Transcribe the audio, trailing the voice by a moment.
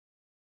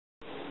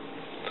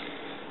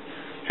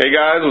Hey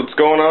guys, what's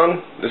going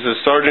on? This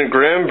is Sergeant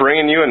Grimm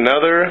bringing you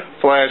another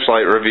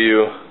flashlight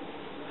review.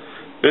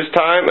 This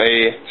time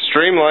a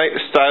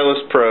STREAMLIGHT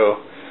STYLUS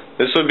PRO.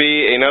 This would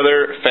be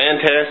another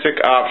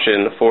fantastic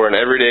option for an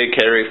everyday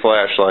carry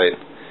flashlight.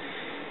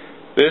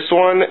 This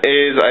one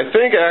is, I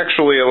think,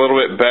 actually a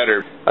little bit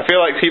better. I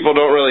feel like people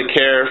don't really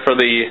care for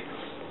the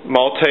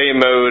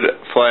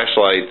multi-mode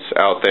flashlights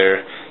out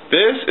there.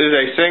 This is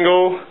a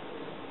single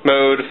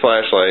mode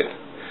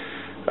flashlight.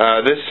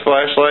 This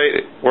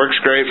flashlight works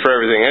great for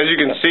everything. As you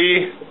can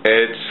see,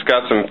 it's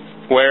got some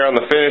wear on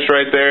the finish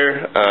right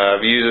there.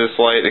 I've used this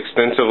light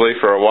extensively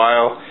for a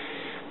while.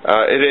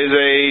 It is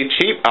a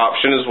cheap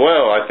option as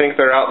well. I think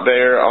they're out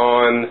there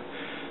on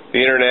the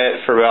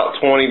internet for about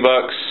 20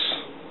 bucks,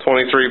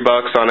 23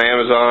 bucks on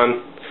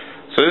Amazon.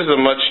 So this is a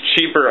much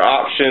cheaper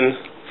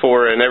option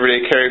for an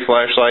everyday carry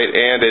flashlight,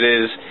 and it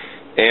is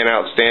an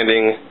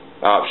outstanding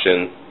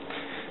option.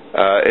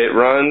 It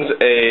runs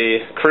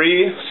a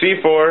Cree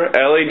C4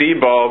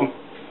 LED bulb,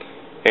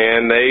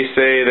 and they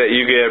say that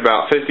you get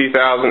about 50,000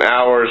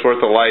 hours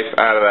worth of life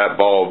out of that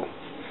bulb.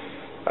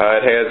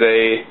 It has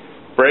a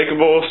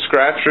breakable,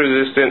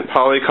 scratch-resistant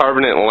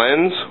polycarbonate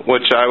lens,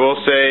 which I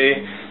will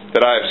say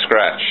that I have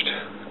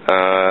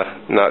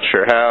scratched. Not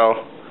sure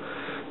how,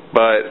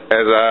 but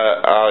as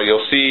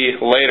you'll see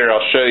later,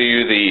 I'll show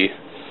you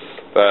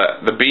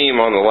the beam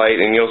on the light,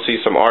 and you'll see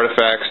some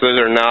artifacts. Those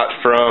are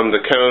not from the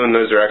cone,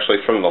 those are actually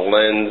from the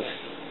lens.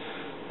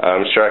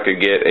 I'm sure I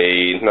could get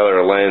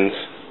another lens,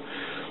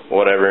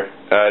 whatever.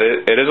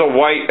 It is a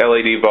white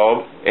LED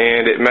bulb,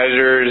 and it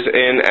measures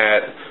in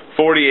at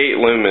 48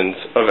 lumens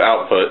of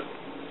output,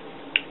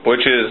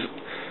 which is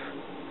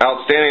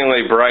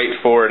outstandingly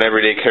bright for an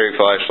everyday carry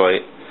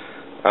flashlight.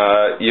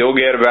 You'll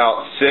get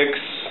about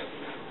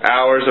 6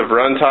 hours of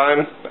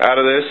runtime out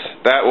of this.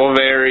 That will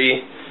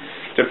vary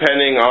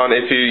depending on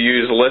if you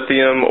use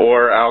lithium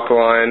or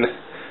alkaline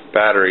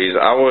batteries.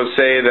 I would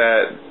say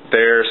that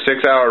their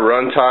 6-hour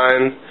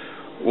runtime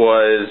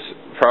was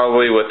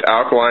probably with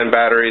alkaline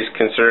batteries,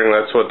 considering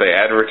that's what they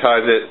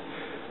advertise it,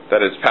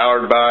 that it's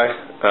powered by,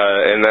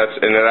 and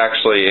it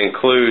actually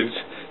includes,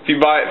 if you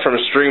buy it from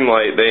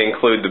STREAMLIGHT, they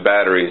include the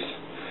batteries.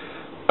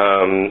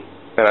 And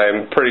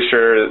I'm pretty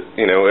sure,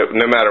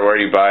 no matter where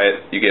you buy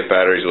it, you get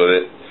batteries with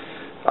it.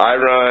 I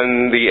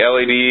run the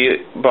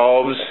LED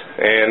bulbs,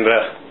 and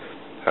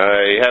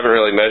I haven't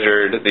really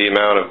measured the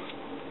amount of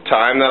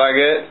time that I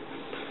get.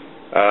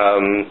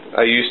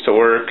 I used to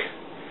work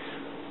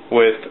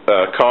with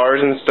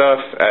cars and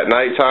stuff at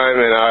nighttime,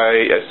 and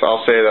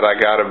I'll say that I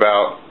got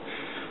about,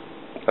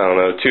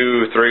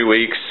 2-3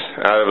 weeks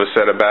out of a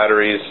set of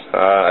batteries.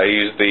 I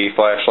use the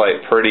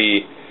flashlight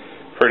pretty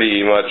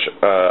much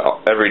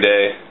every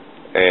day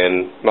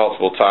and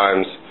multiple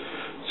times.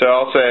 So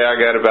I'll say I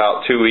got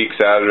about 2 weeks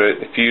out of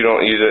it. If you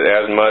don't use it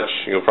as much,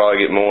 you'll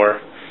probably get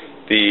more.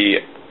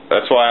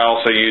 That's why I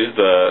also use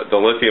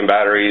the lithium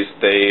batteries.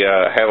 They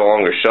have a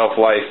longer shelf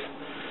life.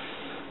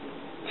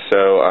 So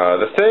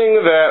the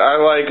thing that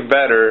I like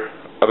better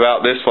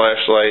about this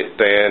flashlight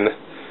than,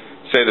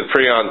 say, the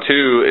Preon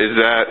 2 is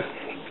that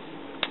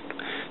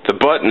the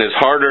button is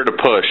harder to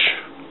push.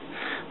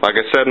 Like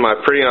I said in my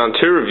Preon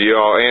 2 review,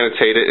 I'll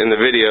annotate it in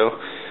the video,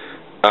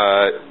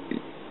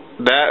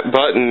 that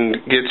button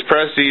gets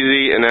pressed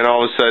easy, and then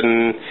all of a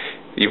sudden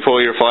you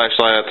pull your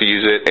flashlight out to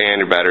use it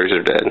and your batteries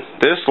are dead.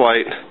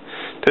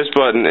 This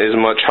button is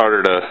much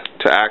harder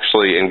to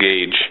actually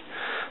engage.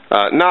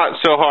 Not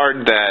so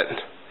hard that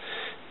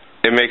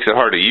it makes it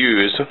hard to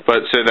use,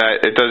 but so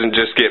that it doesn't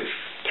just get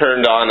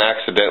turned on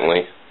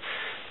accidentally.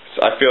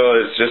 So I feel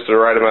it's just the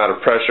right amount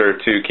of pressure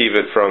to keep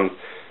it from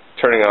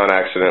turning on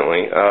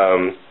accidentally.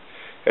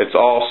 It's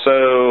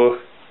also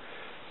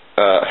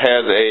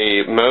has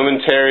a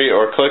momentary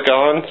or click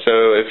on,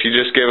 so if you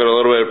just give it a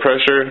little bit of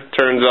pressure, it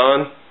turns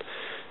on.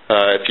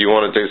 If you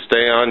want it to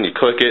stay on, you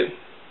click it,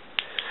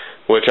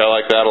 which I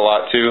like that a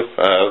lot too.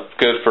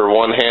 Good for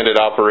one-handed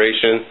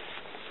operation.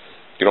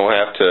 You don't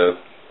have to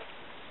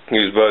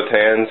use both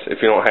hands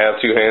if you don't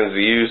have 2 hands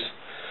to use.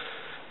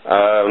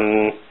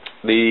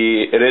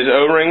 It is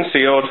O-ring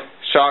sealed,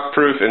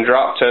 shockproof, and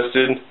drop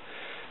tested,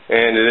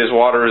 and it is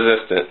water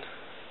resistant.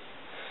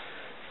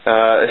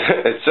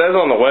 It says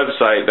on the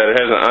website that it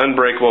has an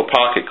unbreakable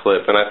pocket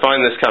clip, and I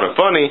find this kind of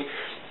funny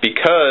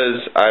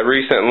because I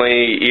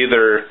recently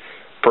either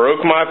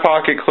broke my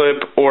pocket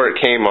clip or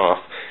it came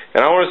off.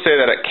 And I want to say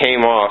that it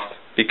came off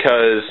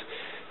because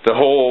the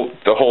whole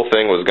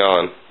thing was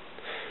gone.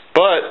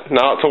 But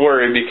not to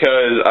worry,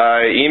 because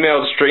I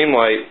emailed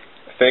STREAMLIGHT,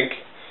 I think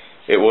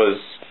it was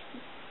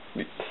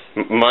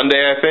Monday,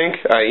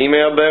 I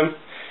emailed them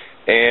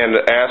and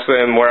asked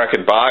them where I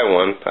could buy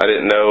one. I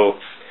didn't know,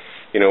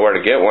 where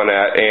to get one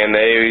at, and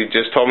they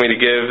just told me to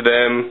give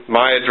them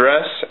my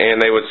address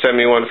and they would send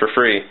me one for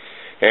free.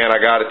 And I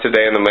got it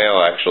today in the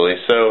mail, actually.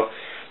 So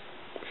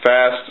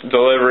fast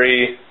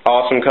delivery,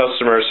 awesome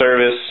customer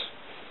service,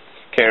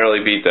 can't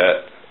really beat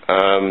that.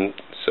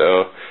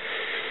 So,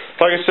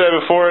 like I said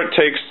before, it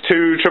takes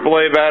 2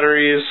 AAA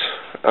batteries.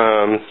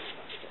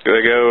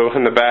 They go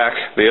in the back.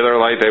 The other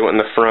light, they went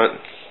in the front.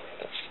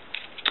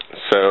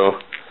 So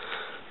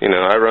You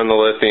know, I run the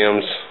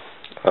lithiums.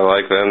 I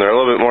like them. They're a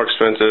little bit more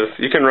expensive.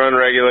 You can run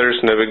regulars,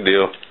 no big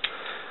deal.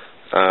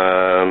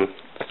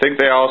 I think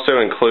they also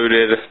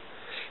included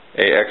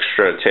a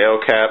extra tail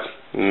cap.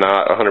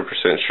 Not 100%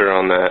 sure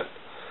on that.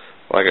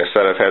 Like I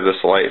said, I've had this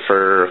light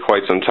for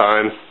quite some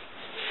time.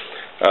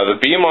 The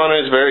beam on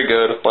it is very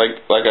good.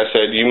 Like I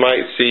said, you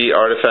might see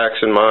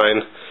artifacts in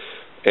mine,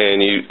 and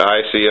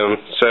I see them.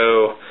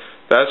 So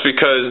that's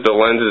because the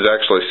lens is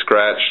actually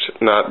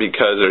scratched, not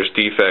because there's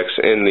defects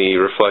in the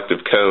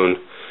reflective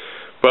cone.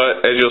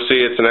 But as you'll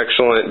see, it's an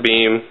excellent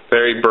beam,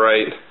 very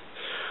bright,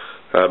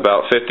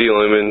 about 50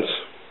 lumens,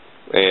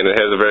 and it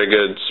has a very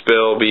good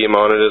spill beam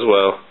on it as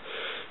well.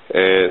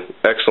 And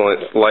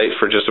excellent light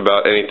for just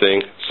about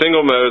anything.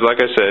 Single mode,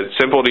 like I said,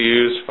 simple to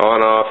use,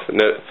 on, off,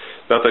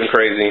 nothing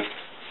crazy.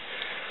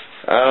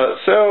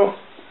 So,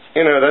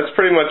 you know, that's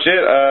pretty much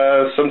it.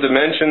 Some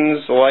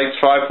dimensions, the light's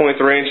 5.3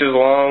 inches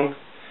long,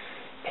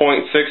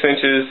 0.6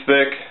 inches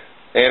thick,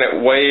 and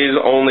it weighs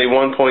only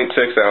 1.6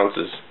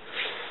 ounces.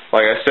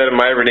 Like I said in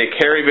my everyday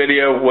carry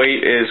video, weight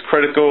is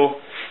critical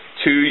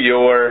to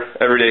your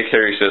everyday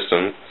carry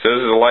system. So this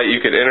is a light you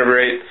could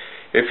integrate.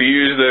 If you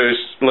use those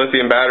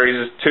lithium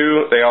batteries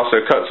too, they also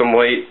cut some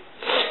weight.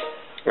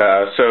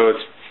 So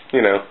it's,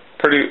 you know,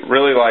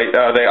 really light.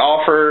 They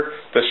offer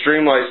the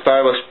STREAMLIGHT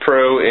STYLUS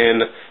PRO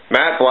in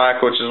matte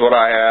black, which is what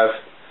I have,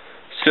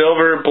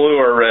 silver, blue,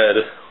 or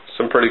red.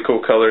 Some pretty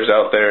cool colors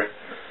out there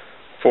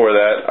for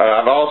that.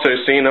 I've also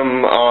seen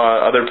them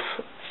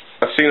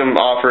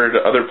offered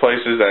other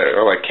places that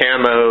are like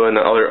camo and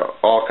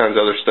all kinds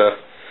of other stuff.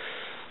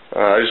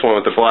 I just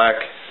went with the black,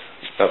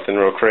 nothing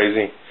real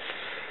crazy.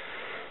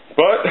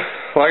 But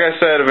like I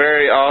said, a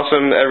very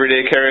awesome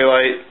everyday carry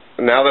light.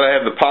 Now that I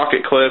have the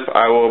pocket clip,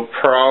 I will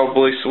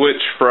probably switch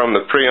from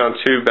the Preon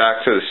 2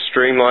 back to the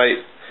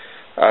STREAMLIGHT.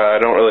 I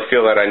don't really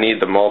feel that I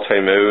need the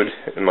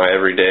multi-mode in my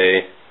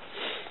everyday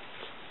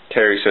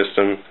carry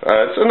system.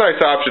 It's a nice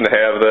option to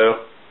have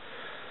though.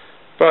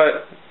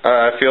 But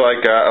I feel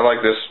like I like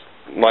this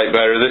light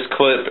better. This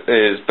clip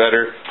is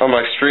better. On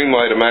my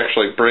STREAMLIGHT, I'm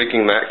actually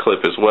breaking that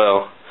clip as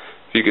well.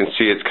 You can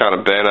see it's kind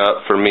of bent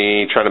up for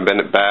me, trying to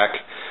bend it back.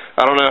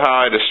 I don't know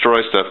how I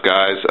destroy stuff,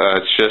 guys.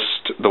 It's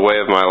just the way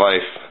of my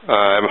life.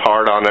 I'm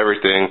hard on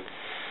everything,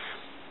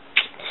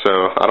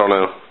 so I don't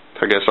know.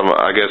 I guess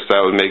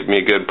that would make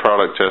me a good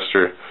product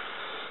tester,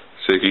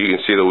 so you can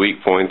see the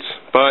weak points.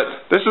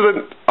 But this is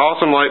an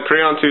awesome light.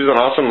 Preon 2 is an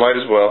awesome light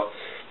as well.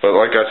 But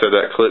like I said,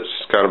 that clip's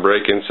kind of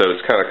breaking, so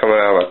it's kind of coming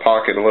out of my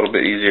pocket a little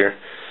bit easier.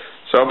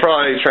 So I'll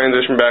probably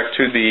transition back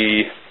to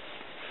the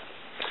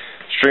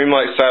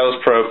STREAMLIGHT STYLUS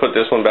PRO. Put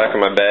this one back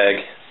in my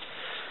bag.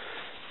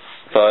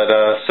 But,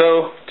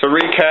 so, to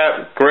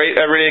recap, great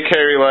everyday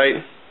carry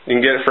light. You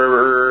can get it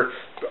for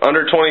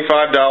under $25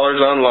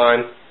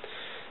 online.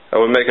 That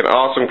would make an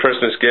awesome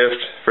Christmas gift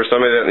for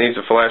somebody that needs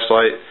a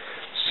flashlight.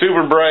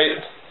 Super bright,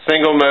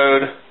 single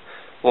mode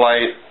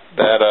light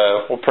that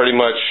will pretty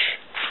much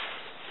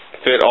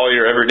fit all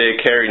your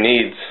everyday carry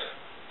needs.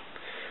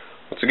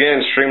 Once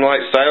again,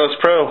 STREAMLIGHT STYLUS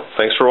PRO.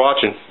 Thanks for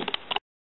watching.